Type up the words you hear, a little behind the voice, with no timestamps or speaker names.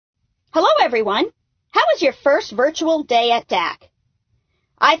Hello, everyone. How was your first virtual day at DAC?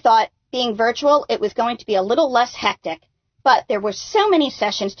 I thought, being virtual, it was going to be a little less hectic, but there were so many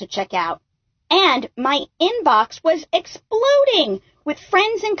sessions to check out, and my inbox was exploding with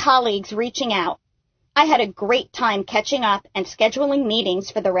friends and colleagues reaching out. I had a great time catching up and scheduling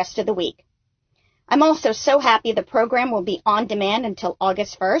meetings for the rest of the week. I'm also so happy the program will be on demand until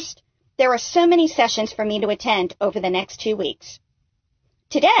August 1st. There are so many sessions for me to attend over the next 2 weeks.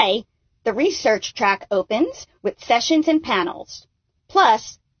 Today, the research track opens with sessions and panels.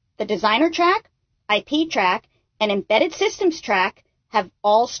 Plus, the designer track, IP track, and embedded systems track have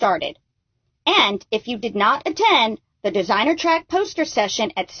all started. And if you did not attend the designer track poster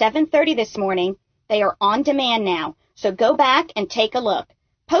session at 7:30 this morning, they are on demand now, so go back and take a look.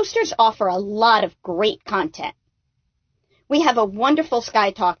 Posters offer a lot of great content. We have a wonderful Sky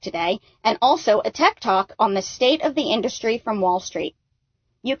Talk today and also a Tech Talk on the state of the industry from Wall Street.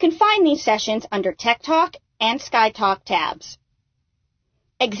 You can find these sessions under Tech Talk and Sky Talk tabs.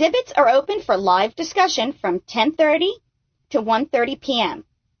 Exhibits are open for live discussion from 10:30 to 1:30 p.m.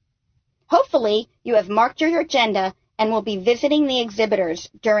 Hopefully, you have marked your agenda and will be visiting the exhibitors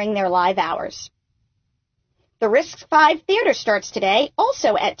during their live hours. The RISC-V Theater starts today,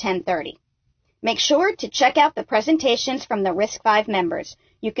 also at 10:30. Make sure to check out the presentations from the RISC-V members.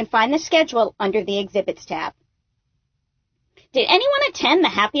 You can find the schedule under the Exhibits tab. Did anyone attend the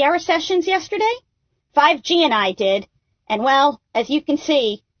happy hour sessions yesterday? 5G and I did, and well, as you can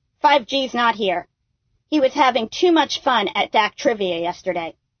see, 5G's not here. He was having too much fun at DAC Trivia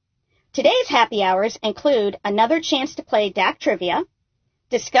yesterday. Today's happy hours include another chance to play DAC Trivia,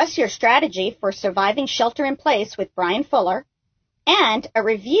 discuss your strategy for surviving shelter-in-place with Brian Fuller, and a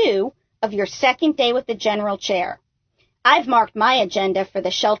review of your second day with the General Chair. I've marked my agenda for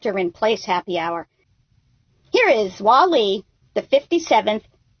the shelter-in-place happy hour. Here is Wally, the 57th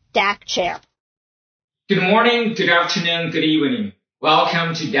DAC Chair. Good morning, good afternoon, good evening.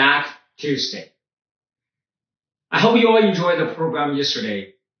 Welcome to DAC Tuesday. I hope you all enjoyed the program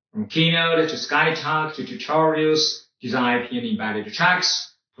yesterday. From Keynote to Sky Talk to tutorials, design IP and embedded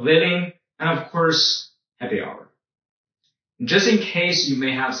tracks, pavilion, and of course, happy hour. Just in case you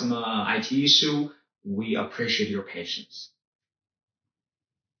may have some IT issue, we appreciate your patience.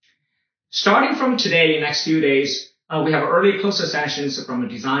 Starting from today, next few days, we have early poster sessions from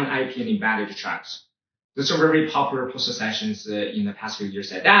design IP and embedded tracks. Those are very popular poster sessions in the past few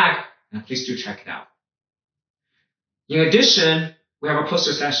years at DAC, and please do check it out. In addition, we have a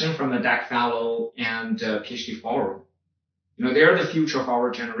poster session from the DAC Fellow and PhD Forum. They're the future of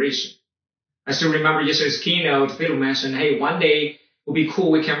our generation. I still remember yesterday's keynote, Phil mentioned, hey, one day it would be cool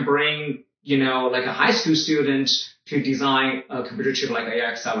we can bring, like a high school student to design a computer chip like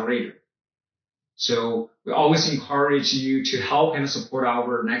AI accelerator. So we always encourage you to help and support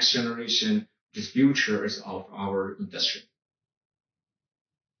our next generation, which is future of our industry.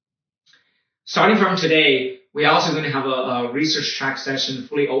 Starting from today, we're also going to have a research track session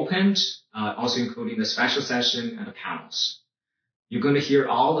fully opened, also including the special session and the panels. You're going to hear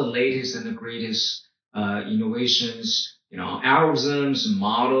all the latest and the greatest innovations, algorithms,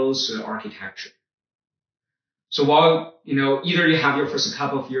 models, architecture. So while, either you have your first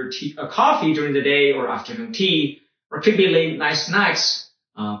cup of your coffee during the day or afternoon tea, or could be late night snacks,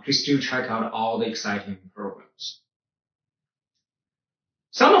 please do check out all the exciting programs.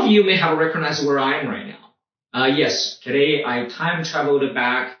 Some of you may have recognized where I am right now. Yes, today I time traveled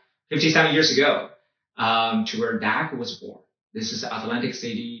back 57 years ago to where DAC was born. This is Atlantic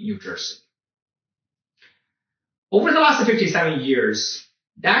City, New Jersey. Over the last 57 years,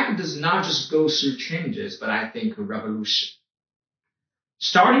 DAC does not just go through changes, but I think a revolution.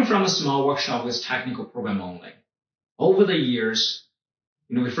 Starting from a small workshop with technical program only, over the years,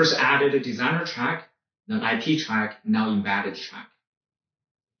 we first added a designer track, then IP track, now embedded track.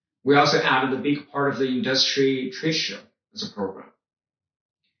 We also added a big part of the industry trade show as a program.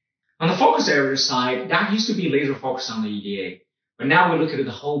 On the focus area side, DAC used to be laser focused on the EDA, but now we look at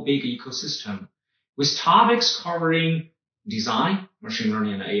the whole big ecosystem with topics covering design, machine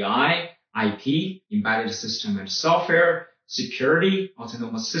learning and AI, IP, embedded system and software, security,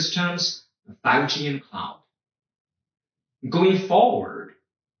 autonomous systems, 5G and cloud. Going forward,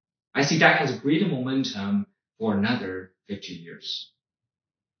 I see DAC has great momentum for another 50 years.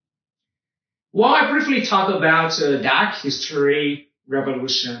 While I briefly talk about DAC history,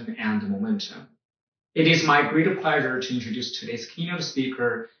 revolution, and momentum, it is my great pleasure to introduce today's keynote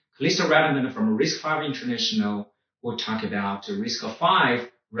speaker, Calista Redmond from RISC-V International, who will talk about RISC-V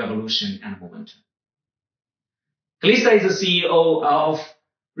revolution and momentum. Calista is the CEO of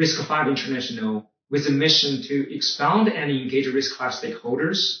RISC-V International, with a mission to expound and engage RISC-V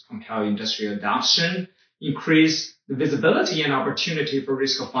stakeholders, compel industry adoption, increase the visibility and opportunity for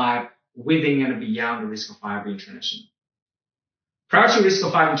RISC-V within and beyond RISC-V International. Prior to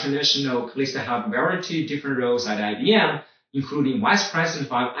RISC-V International, Calista held a variety of different roles at IBM, including Vice President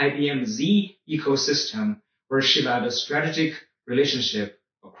of IBM Z ecosystem, where she led a strategic relationship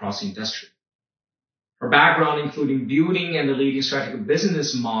across industry. Her background including building and leading strategic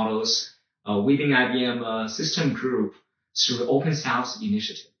business models within IBM System Group through the Open Source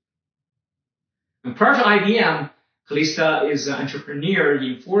Initiative. And prior to IBM, Calista is an entrepreneur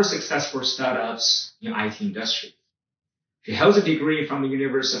in 4 successful startups in IT industry. She holds a degree from the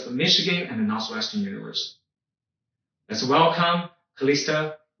University of Michigan and the Northwestern University. Let's welcome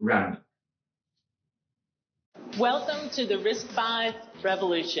Calista Redmond. Welcome to the RISC-V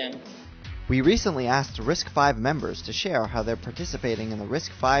revolution. We recently asked RISC-V members to share how they're participating in the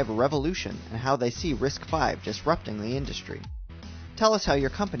RISC-V revolution and how they see RISC-V disrupting the industry. Tell us how your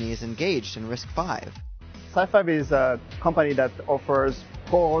company is engaged in RISC-V. SciFi is a company that offers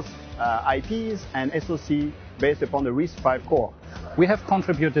cores, IPs, and SoC based upon the RISC-V core. We have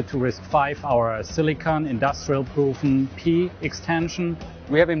contributed to RISC-V, our silicon industrial proven P extension.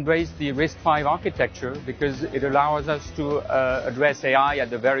 We have embraced the RISC-V architecture because it allows us to address AI at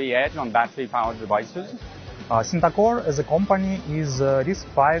the very edge on battery-powered devices. Syntacor as a company is a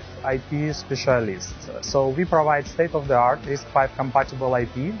RISC-V IP specialist. So we provide state-of-the-art RISC-V compatible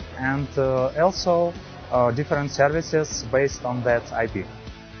IP and also different services based on that IP.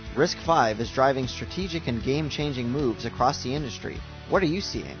 RISC-V is driving strategic and game-changing moves across the industry. What are you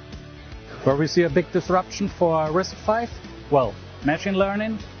seeing? Where we see a big disruption for RISC-V? Well, machine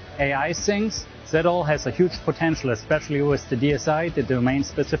learning, AI things, that all has a huge potential, especially with the DSI, the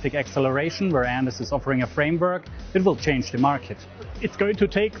domain-specific acceleration, where Andes is offering a framework. It will change the market. It's going to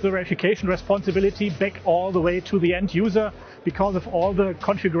take the verification responsibility back all the way to the end user because of all the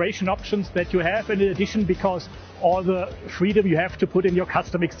configuration options that you have, and in addition because all the freedom you have to put in your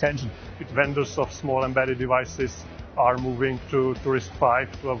custom extension. Vendors of small embedded devices are moving to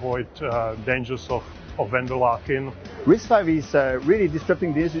RISC-V to avoid dangers of vendor lock-in. RISC-V is really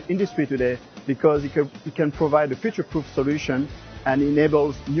disrupting the industry today because it can provide a future-proof solution and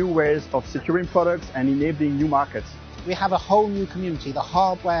enables new ways of securing products and enabling new markets. We have a whole new community, the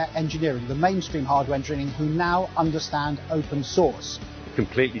hardware engineering, the mainstream hardware engineering, who now understand open source. It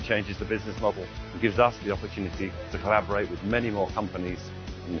completely changes the business model and gives us the opportunity to collaborate with many more companies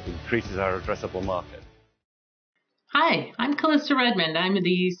and increases our addressable market. Hi, I'm Calista Redmond. I'm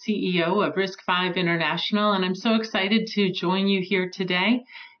the CEO of RISC-V International, and I'm so excited to join you here today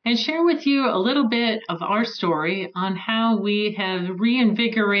and share with you a little bit of our story on how we have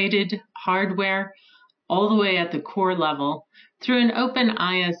reinvigorated hardware all the way at the core level through an open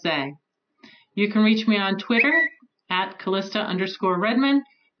ISA. You can reach me on Twitter at Calista_Redmond.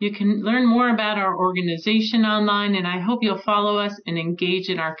 You can learn more about our organization online, and I hope you'll follow us and engage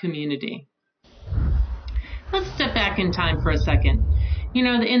in our community. Let's step back in time for a second. You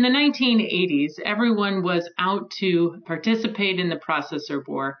know, in the 1980s, everyone was out to participate in the processor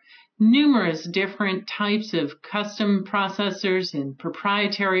war. Numerous different types of custom processors and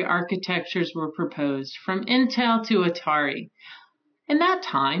proprietary architectures were proposed, from Intel to Atari. In that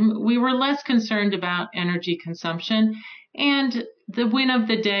time, we were less concerned about energy consumption, and the win of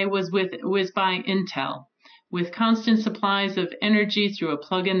the day was by Intel. With constant supplies of energy through a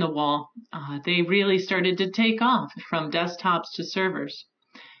plug in the wall, they really started to take off from desktops to servers.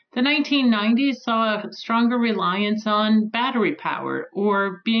 The 1990s saw a stronger reliance on battery power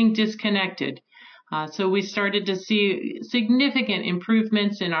or being disconnected. So we started to see significant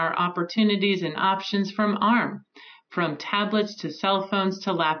improvements in our opportunities and options from ARM, from tablets to cell phones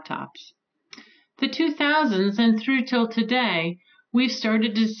to laptops. The 2000s and through till today, we've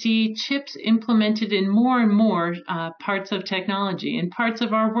started to see chips implemented in more and more parts of technology, in parts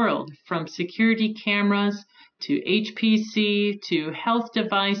of our world, from security cameras to HPC, to health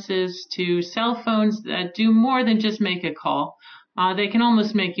devices, to cell phones that do more than just make a call. They can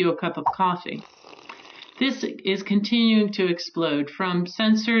almost make you a cup of coffee. This is continuing to explode, from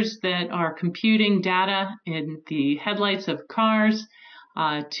sensors that are computing data in the headlights of cars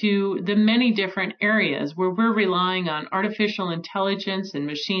to the many different areas where we're relying on artificial intelligence and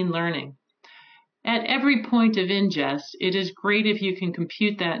machine learning. At every point of ingest, it is great if you can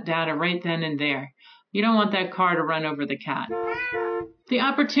compute that data right then and there. You don't want that car to run over the cat. The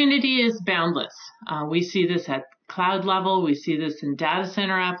opportunity is boundless. We see this at cloud level. We see this in data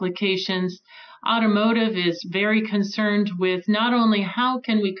center applications. Automotive is very concerned with not only how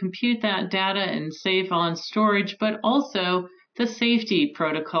can we compute that data and save on storage, but also the safety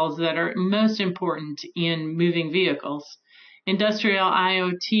protocols that are most important in moving vehicles. Industrial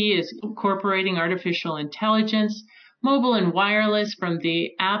IoT is incorporating artificial intelligence, mobile and wireless, from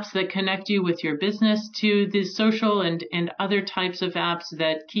the apps that connect you with your business to the social and other types of apps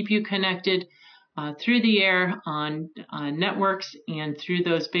that keep you connected through the air on networks and through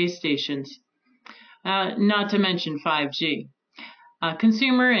those base stations, not to mention 5G.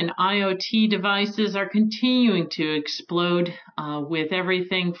 Consumer and IoT devices are continuing to explode with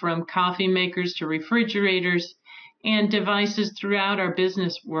everything from coffee makers to refrigerators and devices throughout our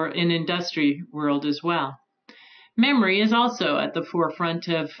business world and industry world as well. Memory is also at the forefront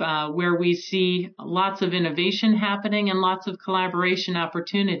of where we see lots of innovation happening and lots of collaboration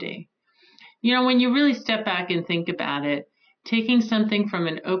opportunity. You know, when you really step back and think about it, taking something from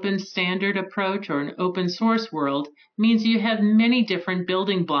an open standard approach or an open source world means you have many different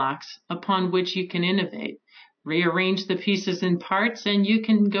building blocks upon which you can innovate. Rearrange the pieces and parts, and you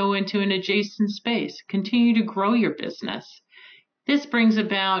can go into an adjacent space, continue to grow your business. This brings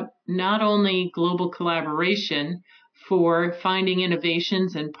about not only global collaboration for finding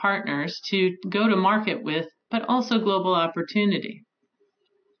innovations and partners to go to market with, but also global opportunity.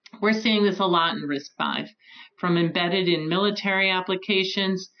 We're seeing this a lot in RISC-V, from embedded in military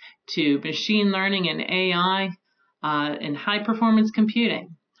applications to machine learning and AI and high-performance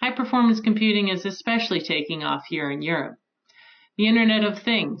computing. High-performance computing is especially taking off here in Europe. The Internet of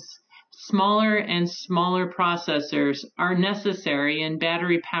Things. Smaller and smaller processors are necessary in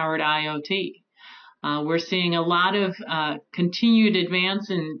battery-powered IoT. We're seeing a lot of continued advance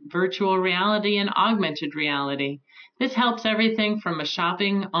in virtual reality and augmented reality. This helps everything from a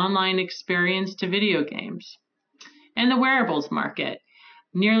shopping online experience to video games. And the wearables market.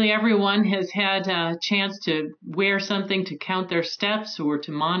 Nearly everyone has had a chance to wear something to count their steps or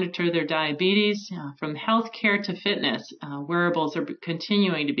to monitor their diabetes. From healthcare to fitness, wearables are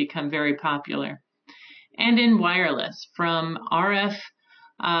continuing to become very popular. And in wireless, from RF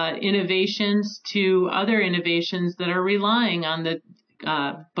innovations to other innovations that are relying on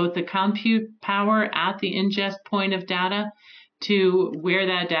both the compute power at the ingest point of data to where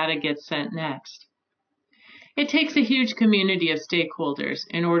that data gets sent next. It takes a huge community of stakeholders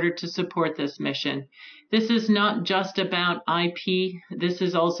in order to support this mission. This is not just about IP. This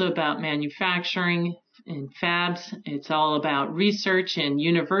is also about manufacturing and fabs. It's all about research and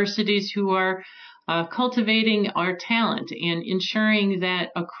universities who are cultivating our talent and ensuring that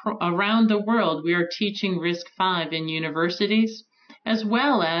around the world we are teaching RISC-V in universities, as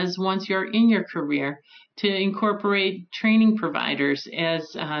well as once you're in your career, to incorporate training providers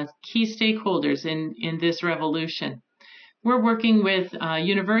as key stakeholders in this revolution. We're working with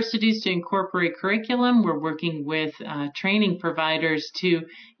universities to incorporate curriculum. We're working with training providers to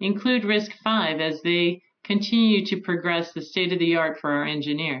include RISC-V as they continue to progress the state-of-the-art for our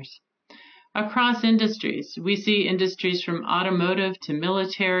engineers. Across industries, we see industries from automotive to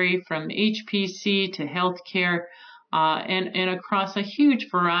military, from HPC to healthcare, and across a huge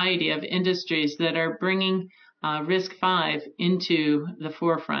variety of industries that are bringing RISC-V into the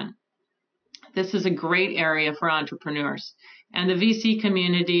forefront. This is a great area for entrepreneurs, and the VC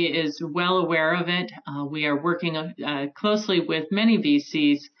community is well aware of it. We are working closely with many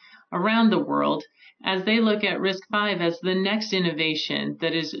VCs around the world as they look at RISC-V as the next innovation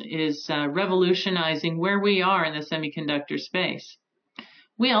that is revolutionizing where we are in the semiconductor space.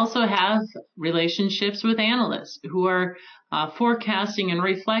 We also have relationships with analysts who are forecasting and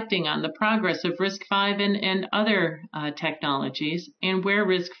reflecting on the progress of RISC-V and other technologies and where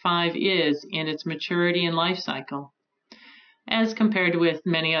RISC-V is in its maturity and life cycle, as compared with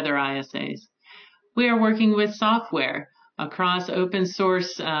many other ISAs. We are working with software across open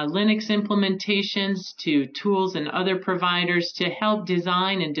source Linux implementations to tools and other providers to help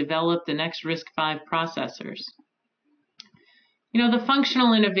design and develop the next RISC-V processors. You know, the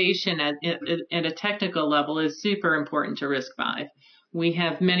functional innovation at a technical level is super important to RISC-V. We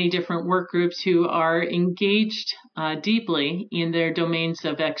have many different work groups who are engaged deeply in their domains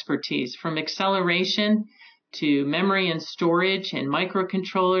of expertise, from acceleration to memory and storage and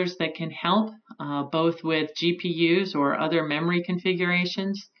microcontrollers that can help both with GPUs or other memory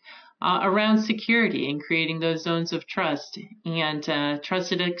configurations, around security and creating those zones of trust and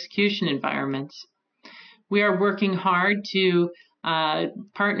trusted execution environments. We are working hard to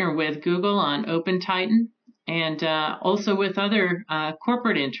partner with Google on OpenTitan and also with other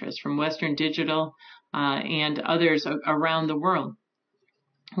corporate interests from Western Digital and others around the world.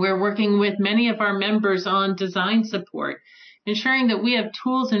 We're working with many of our members on design support, ensuring that we have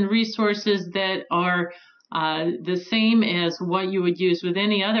tools and resources that are the same as what you would use with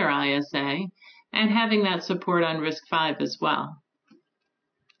any other ISA, and having that support on RISC-V as well.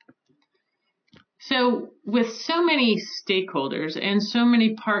 So with so many stakeholders and so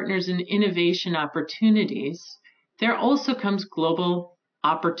many partners in innovation opportunities, there also comes global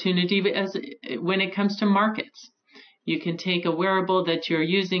opportunity when it comes to markets. You can take a wearable that you're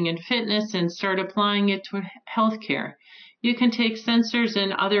using in fitness and start applying it to healthcare. You can take sensors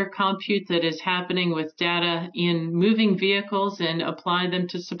and other compute that is happening with data in moving vehicles and apply them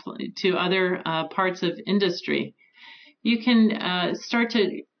to other parts of industry. You can start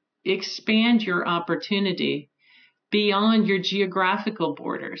to expand your opportunity beyond your geographical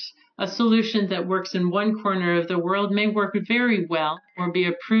borders. A solution that works in one corner of the world may work very well or be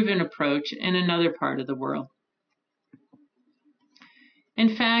a proven approach in another part of the world.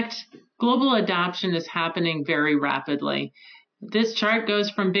 In fact, global adoption is happening very rapidly. This chart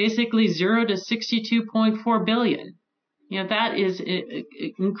goes from basically 0 to 62.4 billion. That is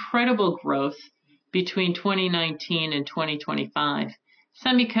incredible growth between 2019 and 2025.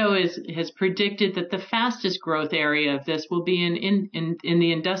 Semico has predicted that the fastest growth area of this will be in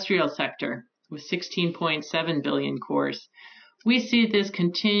the industrial sector with 16.7 billion cores. We see this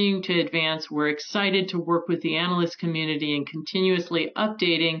continuing to advance. We're excited to work with the analyst community and continuously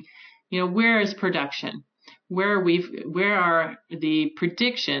updating, where is production? Where are the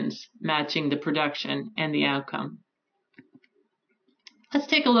predictions matching the production and the outcome? Let's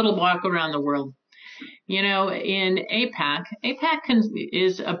take a little walk around the world. In APAC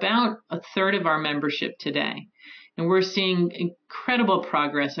is about a third of our membership today, and we're seeing incredible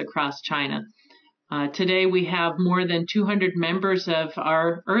progress across China. Today we have more than 200 members of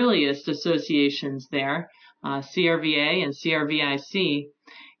our earliest associations there, CRVA and CRVIC,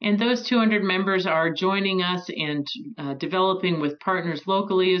 and those 200 members are joining us and developing with partners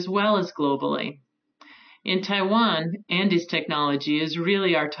locally as well as globally. In Taiwan, Andes Technology is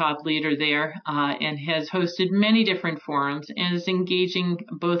really our top leader there and has hosted many different forums and is engaging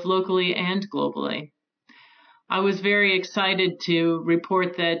both locally and globally. I was very excited to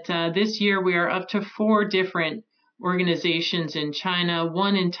report that this year we are up to 4 different organizations in China,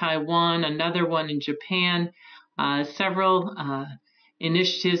 one in Taiwan, another one in Japan, several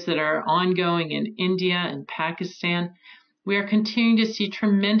initiatives that are ongoing in India and Pakistan. We are continuing to see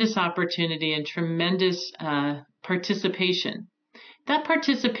tremendous opportunity and tremendous participation. That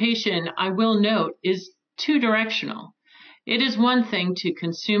participation, I will note, is 2-directional. It is one thing to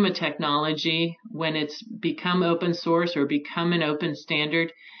consume a technology when it's become open source or become an open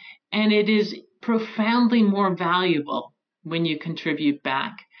standard, and it is profoundly more valuable when you contribute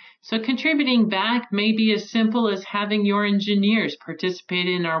back. So contributing back may be as simple as having your engineers participate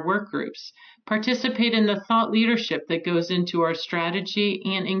in our work groups, participate in the thought leadership that goes into our strategy,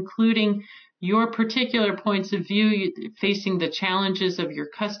 and including your particular points of view facing the challenges of your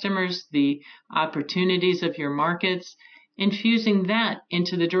customers, the opportunities of your markets, infusing that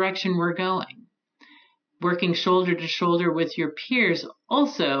into the direction we're going. Working shoulder to shoulder with your peers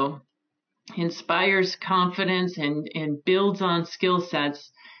also inspires confidence and builds on skill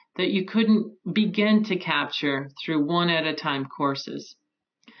sets that you couldn't begin to capture through one-at-a-time courses.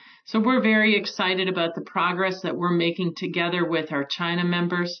 So we're very excited about the progress that we're making together with our China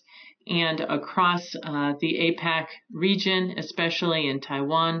members and across the APAC region, especially in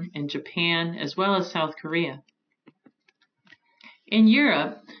Taiwan and Japan, as well as South Korea. In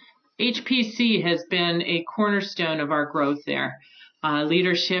Europe, HPC has been a cornerstone of our growth there.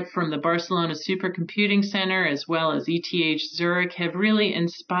 Leadership from the Barcelona Supercomputing Center as well as ETH Zurich have really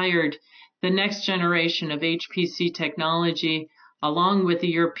inspired the next generation of HPC technology, along with the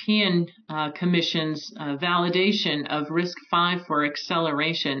European Commission's validation of RISC-V for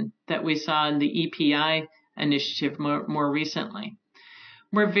acceleration that we saw in the EPI initiative more recently.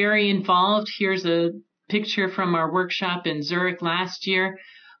 We're very involved. Here's a picture from our workshop in Zurich last year,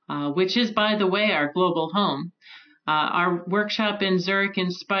 which is, by the way, our global home. Our workshop in Zurich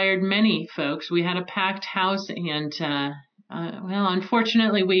inspired many folks. We had a packed house, and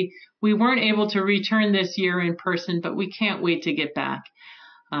unfortunately, we weren't able to return this year in person, but we can't wait to get back.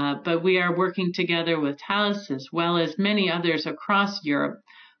 But we are working together with Thales as well as many others across Europe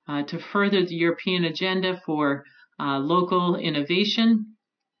to further the European agenda for local innovation.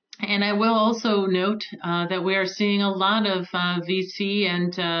 And I will also note that we are seeing a lot of VC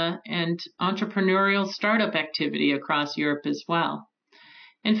and entrepreneurial startup activity across Europe as well.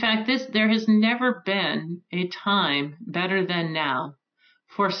 In fact, there has never been a time better than now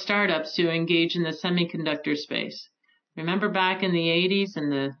for startups to engage in the semiconductor space. Remember back in the 80s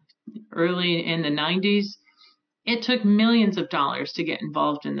and the 90s, it took millions of dollars to get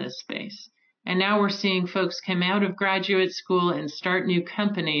involved in this space. And now we're seeing folks come out of graduate school and start new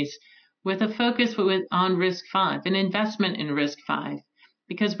companies with a focus on RISC-V, an investment in RISC-V,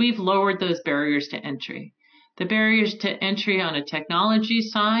 because we've lowered those barriers to entry. The barriers to entry on a technology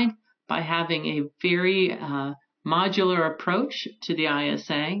side by having a very modular approach to the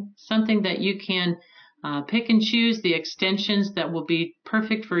ISA, something that you can pick and choose the extensions that will be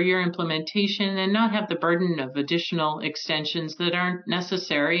perfect for your implementation and not have the burden of additional extensions that aren't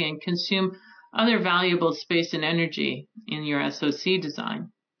necessary and consume other valuable space and energy in your SoC design.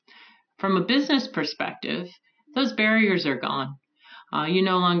 From a business perspective, those barriers are gone. You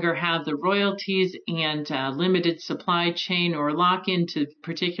no longer have the royalties and limited supply chain or lock into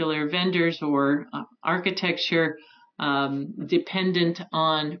particular vendors or architecture dependent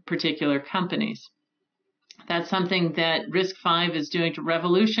on particular companies. That's something that RISC-V is doing to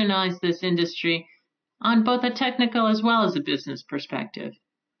revolutionize this industry on both a technical as well as a business perspective.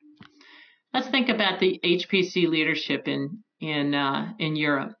 Let's think about the HPC leadership in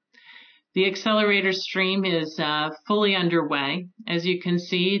Europe. The accelerator stream is fully underway. As you can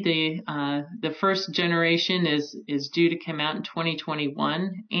see, the first generation is due to come out in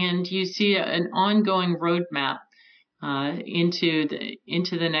 2021, and you see an ongoing roadmap into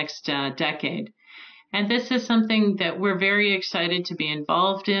the next decade. And this is something that we're very excited to be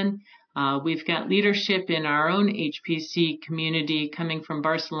involved in. We've got leadership in our own HPC community coming from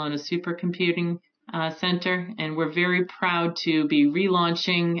Barcelona Supercomputing Center, and we're very proud to be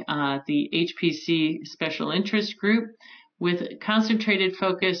relaunching the HPC Special Interest Group with concentrated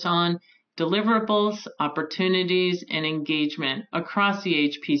focus on deliverables, opportunities, and engagement across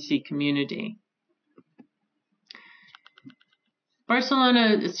the HPC community.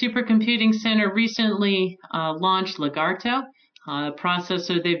 Barcelona Supercomputing Center recently launched Lagarto, a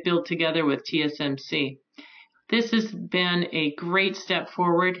processor they've built together with TSMC. This has been a great step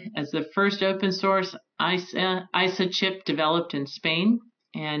forward as the first open source ISA chip developed in Spain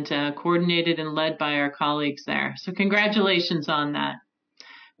and coordinated and led by our colleagues there. So congratulations on that.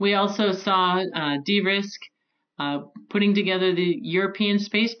 We also saw RISC putting together the European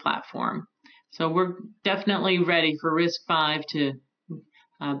space platform. So we're definitely ready for RISC-V to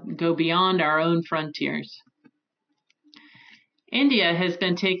go beyond our own frontiers. India has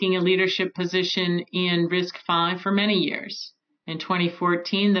been taking a leadership position in RISC-V for many years. In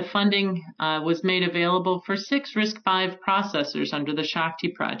 2014, the funding was made available for 6 RISC-V processors under the Shakti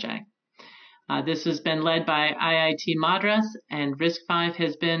project. This has been led by IIT Madras, and RISC-V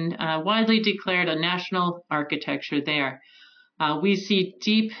has been widely declared a national architecture there. We see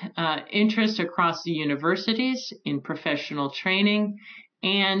deep interest across the universities in professional training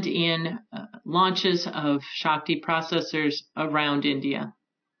and in launches of Shakti processors around India.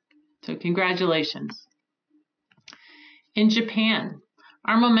 So congratulations. In Japan,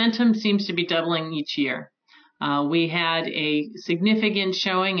 our momentum seems to be doubling each year. We had a significant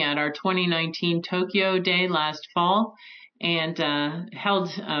showing at our 2019 Tokyo Day last fall, and held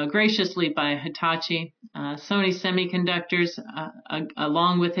graciously by Hitachi, Sony Semiconductors,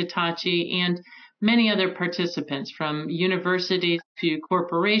 along with Hitachi, and many other participants from universities to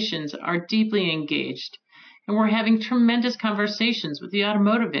corporations are deeply engaged. And we're having tremendous conversations with the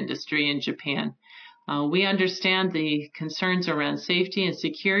automotive industry in Japan. We understand the concerns around safety and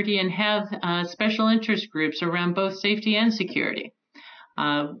security and have special interest groups around both safety and security.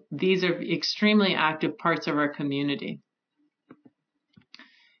 These are extremely active parts of our community.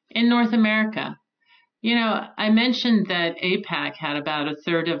 In North America, I mentioned that APAC had about a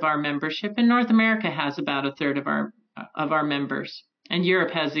third of our membership, and North America has about a third of our members, and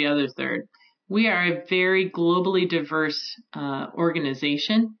Europe has the other third. We are a very globally diverse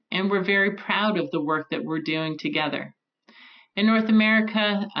organization, and we're very proud of the work that we're doing together. In North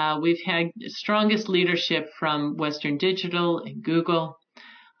America, we've had the strongest leadership from Western Digital and Google,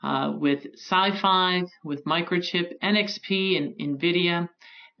 with Sci-Fi, with Microchip, NXP, and NVIDIA.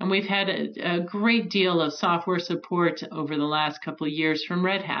 And we've had a great deal of software support over the last couple of years from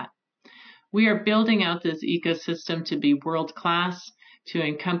Red Hat. We are building out this ecosystem to be world-class, to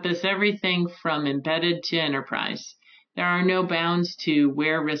encompass everything from embedded to enterprise. There are no bounds to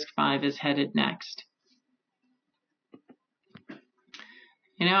where RISC-V is headed next.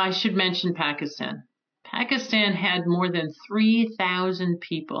 I should mention Pakistan. Pakistan had more than 3,000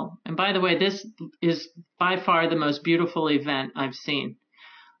 people. And by the way, this is by far the most beautiful event I've seen.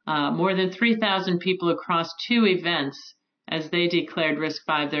 More than 3,000 people across 2 events as they declared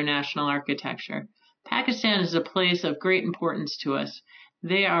RISC-V their national architecture. Pakistan is a place of great importance to us.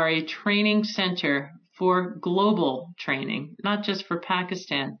 They are a training center for global training, not just for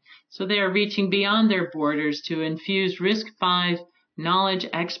Pakistan. So they are reaching beyond their borders to infuse RISC-V knowledge,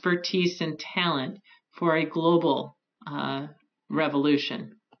 expertise, and talent for a global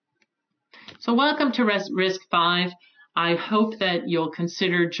revolution. So welcome to RISC-V. I hope that you'll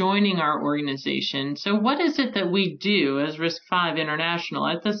consider joining our organization. So what is it that we do as RISC-V International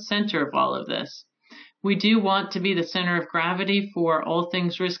at the center of all of this? We do want to be the center of gravity for all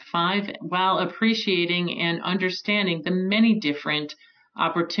things RISC-V while appreciating and understanding the many different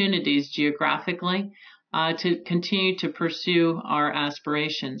opportunities geographically to continue to pursue our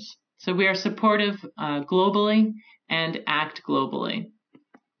aspirations. So we are supportive globally and act globally.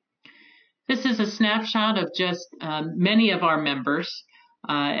 This is a snapshot of just many of our members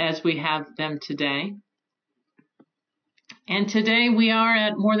as we have them today. And today we are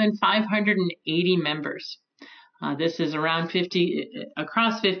at more than 580 members. This is around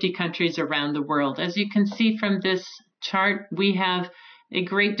across 50 countries around the world. As you can see from this chart, we have a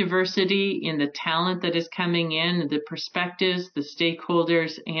great diversity in the talent that is coming in, the perspectives, the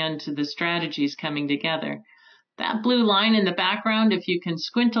stakeholders, and the strategies coming together. That blue line in the background, if you can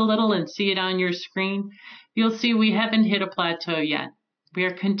squint a little and see it on your screen, you'll see we haven't hit a plateau yet. We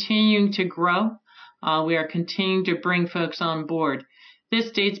are continuing to grow. We are continuing to bring folks on board. This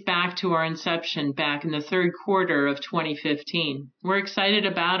dates back to our inception back in the third quarter of 2015. We're excited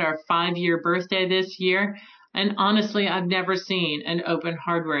about our 5-year birthday this year, and honestly, I've never seen an open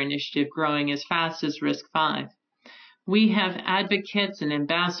hardware initiative growing as fast as RISC-V. We have advocates and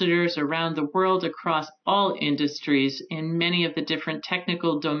ambassadors around the world across all industries in many of the different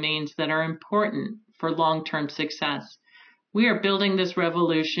technical domains that are important for long-term success. We are building this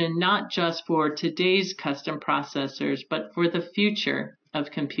revolution not just for today's custom processors, but for the future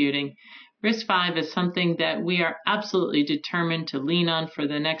of computing. RISC-V is something that we are absolutely determined to lean on for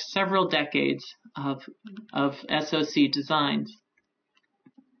the next several decades of SoC designs.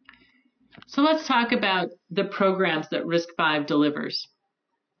 So let's talk about the programs that RISC-V delivers.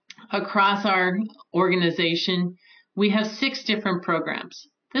 Across our organization, we have 6 different programs.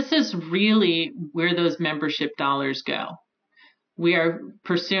 This is really where those membership dollars go. We are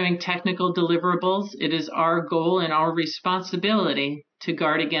pursuing technical deliverables. It is our goal and our responsibility to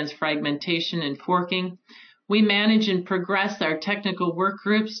guard against fragmentation and forking. We manage and progress our technical work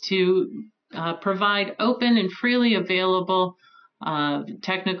groups to provide open and freely available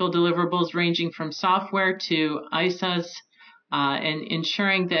technical deliverables ranging from software to ISAs and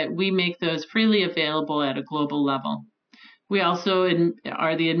ensuring that we make those freely available at a global level. We also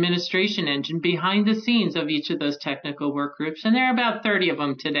are the administration engine behind the scenes of each of those technical work groups, and there are about 30 of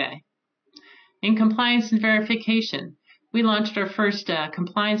them today. In compliance and verification, we launched our first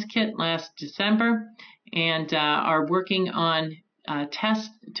compliance kit last December and are working on tests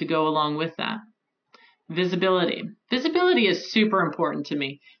to go along with that. Visibility. Visibility is super important to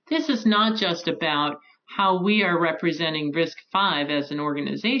me. This is not just about how we are representing RISC-V as an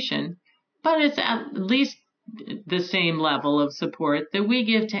organization, but it's at least the same level of support that we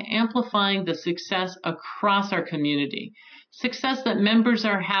give to amplifying the success across our community. Success that members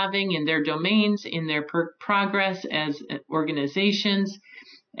are having in their domains, in their progress as organizations,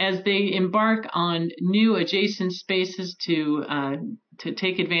 as they embark on new adjacent spaces to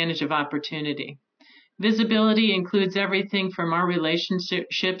take advantage of opportunity. Visibility includes everything from our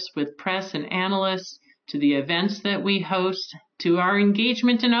relationships with press and analysts, to the events that we host, to our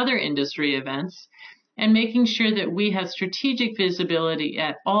engagement in other industry events, and making sure that we have strategic visibility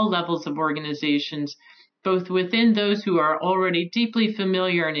at all levels of organizations, both within those who are already deeply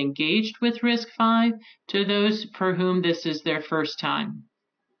familiar and engaged with RISC-V, to those for whom this is their first time.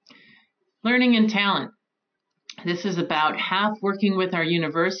 Learning and talent. This is about half working with our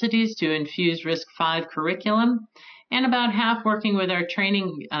universities to infuse RISC-V curriculum, and about half working with our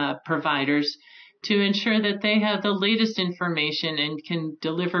training providers to ensure that they have the latest information and can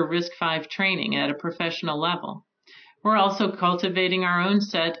deliver RISC-V training at a professional level. We're also cultivating our own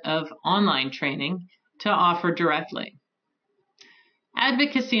set of online training to offer directly.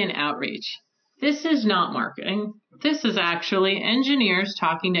 Advocacy and outreach. This is not marketing. This is actually engineers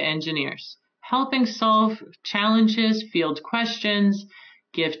talking to engineers, helping solve challenges, field questions,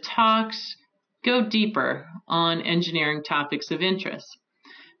 give talks, go deeper on engineering topics of interest.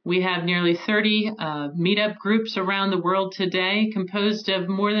 We have nearly 30 meetup groups around the world today, composed of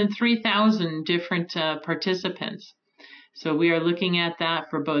more than 3,000 different participants. So we are looking at that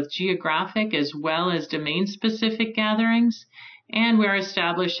for both geographic as well as domain-specific gatherings, and we are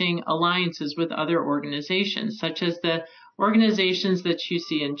establishing alliances with other organizations, such as the organizations that you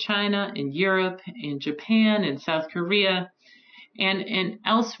see in China, in Europe, in Japan, in South Korea, and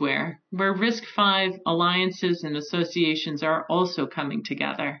elsewhere, where RISC-V alliances and associations are also coming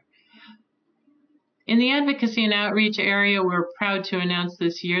together. In the advocacy and outreach area, we're proud to announce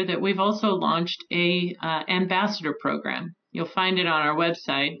this year that we've also launched a ambassador program. You'll find it on our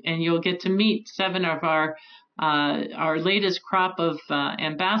website, and you'll get to meet 7 of our latest crop of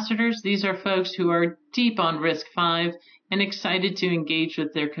ambassadors. These are folks who are deep on RISC-V and excited to engage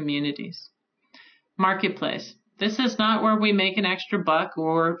with their communities. Marketplace. This is not where we make an extra buck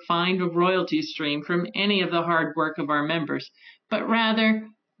or find a royalty stream from any of the hard work of our members, but rather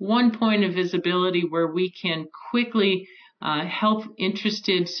one point of visibility where we can quickly help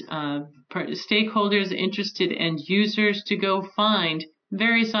interested stakeholders, interested end users to go find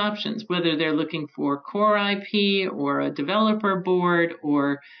various options, whether they're looking for core IP or a developer board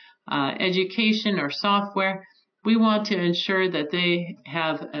or education or software. We want to ensure that they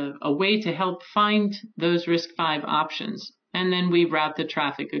have a way to help find those RISC-V options, and then we route the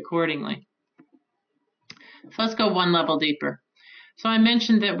traffic accordingly. So let's go one level deeper. So I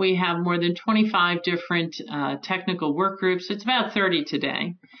mentioned that we have more than 25 different technical work groups. It's about 30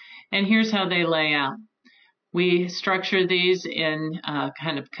 today, and here's how they lay out. We structure these in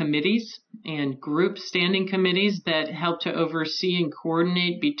kind of committees and group standing committees that help to oversee and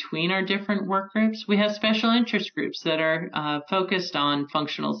coordinate between our different work groups. We have special interest groups that are focused on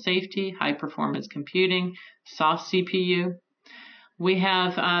functional safety, high performance computing, soft CPU. We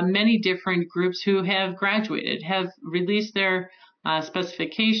have many different groups who have graduated, have released their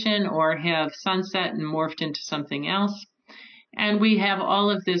specification or have sunset and morphed into something else. And we have all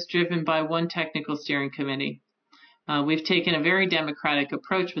of this driven by one technical steering committee. We've taken a very democratic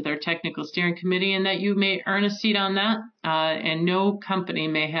approach with our technical steering committee in that you may earn a seat on that, and no company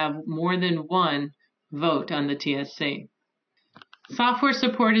may have more than one vote on the TSC. Software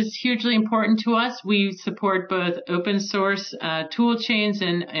support is hugely important to us. We support both open source tool chains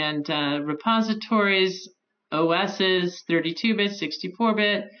and repositories, OSs, 32-bit,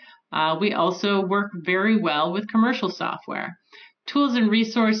 64-bit. We also work very well with commercial software. Tools and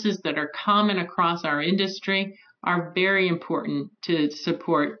resources that are common across our industry are very important to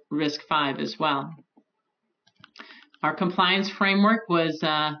support RISC-V as well. Our compliance framework was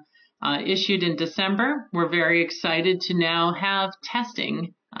issued in December. We're very excited to now have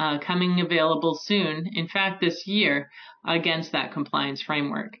testing coming available soon, in fact this year, against that compliance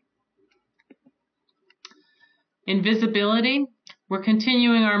framework. In visibility, we're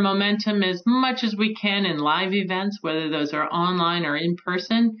continuing our momentum as much as we can in live events, whether those are online or in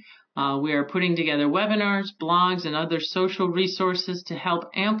person. We are putting together webinars, blogs, and other social resources to help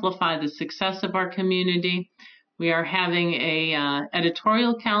amplify the success of our community. We are having a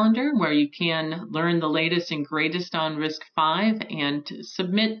editorial calendar where you can learn the latest and greatest on RISC-V and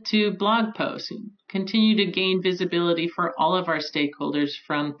submit to blog posts. Continue to gain visibility for all of our stakeholders,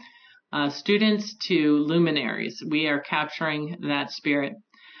 from students to luminaries. We are capturing that spirit.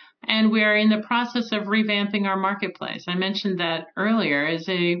 And we are in the process of revamping our marketplace. I mentioned that earlier as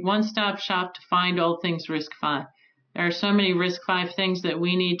a one-stop shop to find all things RISC-V. There are so many RISC-V things that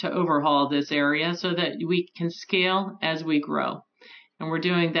we need to overhaul this area so that we can scale as we grow. And we're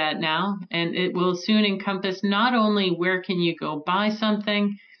doing that now. And it will soon encompass not only where can you go buy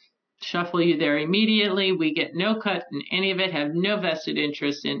something, shuffle you there immediately, we get no cut in any of it, have no vested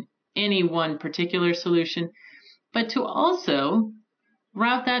interest in any one particular solution, but to also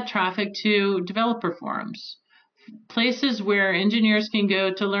route that traffic to developer forums, places where engineers can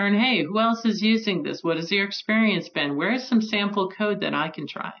go to learn, hey, who else is using this? What has your experience been? Where is some sample code that I can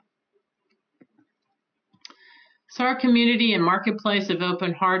try? So our community and marketplace of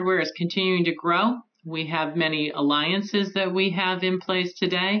open hardware is continuing to grow. We have many alliances that we have in place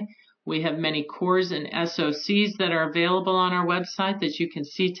today. We have many cores and SOCs that are available on our website that you can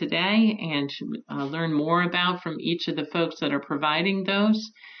see today and learn more about from each of the folks that are providing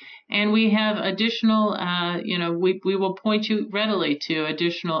those. And we have additional, we will point you readily to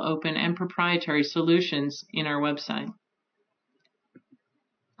additional open and proprietary solutions in our website.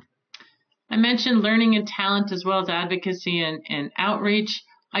 I mentioned learning and talent as well as advocacy and outreach.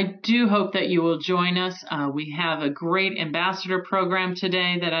 I do hope that you will join us. We have a great ambassador program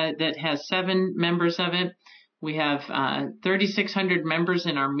today that has 7 members of it. We have 3,600 members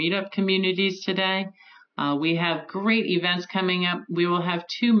in our meetup communities today. We have great events coming up. We will have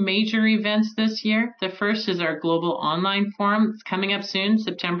 2 major events this year. The first is our Global Online Forum. It's coming up soon,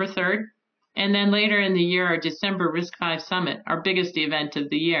 September 3rd. And then later in the year, our December RISC-V Summit, our biggest event of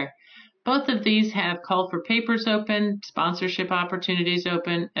the year. Both of these have call for papers open, sponsorship opportunities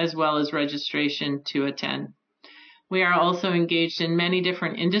open, as well as registration to attend. We are also engaged in many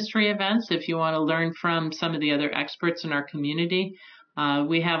different industry events. If you want to learn from some of the other experts in our community,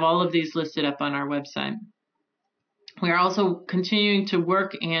 we have all of these listed up on our website. We are also continuing to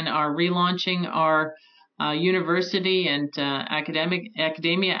work and are relaunching our university and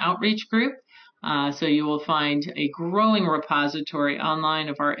academia outreach group. So you will find a growing repository online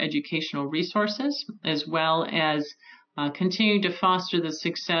of our educational resources, as well as continue to foster the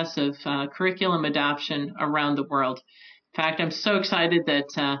success of curriculum adoption around the world. In fact, I'm so excited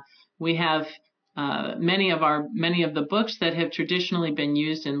that we have many of the books that have traditionally been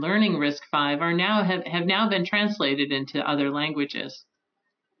used in learning RISC-V have now been translated into other languages.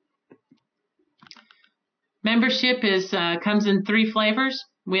 Membership comes in 3 flavors.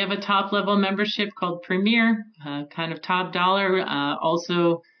 We have a top-level membership called Premier, kind of top dollar.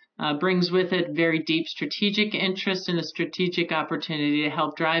 Also brings with it very deep strategic interest and a strategic opportunity to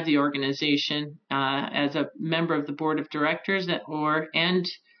help drive the organization as a member of the board of directors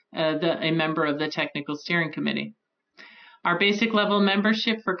and a member of the technical steering committee. Our basic level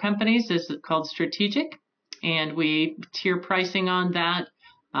membership for companies is called Strategic, and we tier pricing on that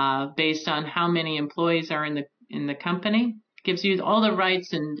based on how many employees are in the company. Gives you all the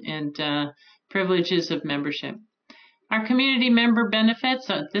rights and privileges of membership. Our community member benefits,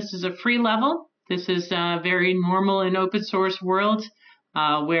 this is a free level. This is very normal in open source world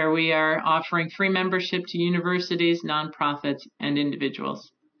where we are offering free membership to universities, nonprofits, and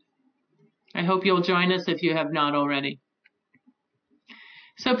individuals. I hope you'll join us if you have not already.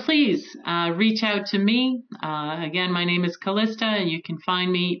 So please reach out to me. Again, my name is Calista, and you can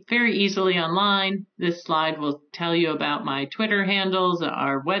find me very easily online. This slide will tell you about my Twitter handles,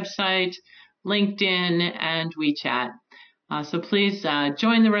 our website, LinkedIn, and WeChat. So please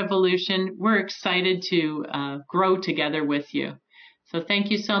join the revolution. We're excited to grow together with you. So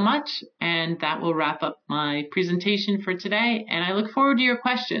thank you so much, and that will wrap up my presentation for today. And I look forward to your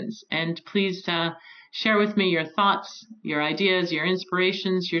questions. And please share with me your thoughts, your ideas, your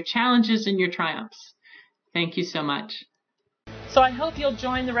inspirations, your challenges, and your triumphs. Thank you so much. So I hope you'll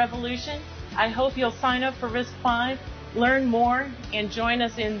join the revolution. I hope you'll sign up for RISC-V, learn more, and join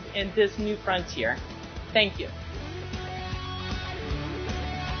us in this new frontier. Thank you.